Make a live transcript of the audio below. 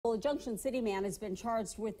Well, a Junction City man has been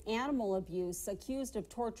charged with animal abuse, accused of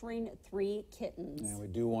torturing 3 kittens. And we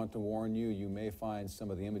do want to warn you, you may find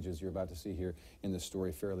some of the images you're about to see here in the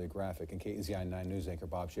story fairly graphic. And KEZI 9 News anchor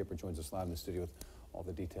Bob Shaper joins us live in the studio with all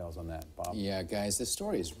the details on that. Bob? Yeah, guys, this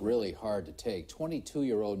story is really hard to take.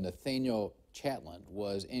 22-year-old Nathaniel Chatland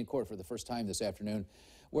was in court for the first time this afternoon,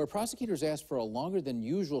 where prosecutors asked for a longer than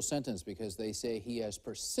usual sentence because they say he has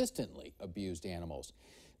persistently abused animals.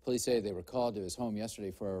 Police say they were called to his home yesterday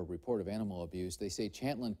for a report of animal abuse. They say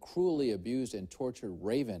Chatland cruelly abused and tortured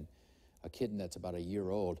Raven, a kitten that's about a year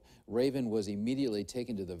old. Raven was immediately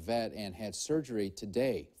taken to the vet and had surgery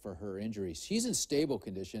today for her injuries. She's in stable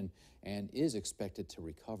condition and is expected to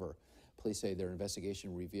recover. Police say their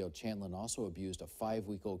investigation revealed Chatland also abused a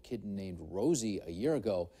 5-week-old kitten named Rosie a year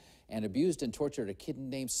ago and abused and tortured a kitten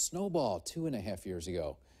named Snowball 2.5 years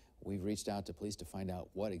ago. We've reached out to police to find out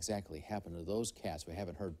what exactly happened to those cats. We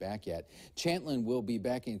haven't heard back yet. Chatland will be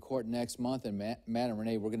back in court next month, and Matt and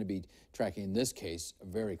Renee, we're going to be tracking this case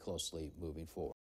very closely moving forward.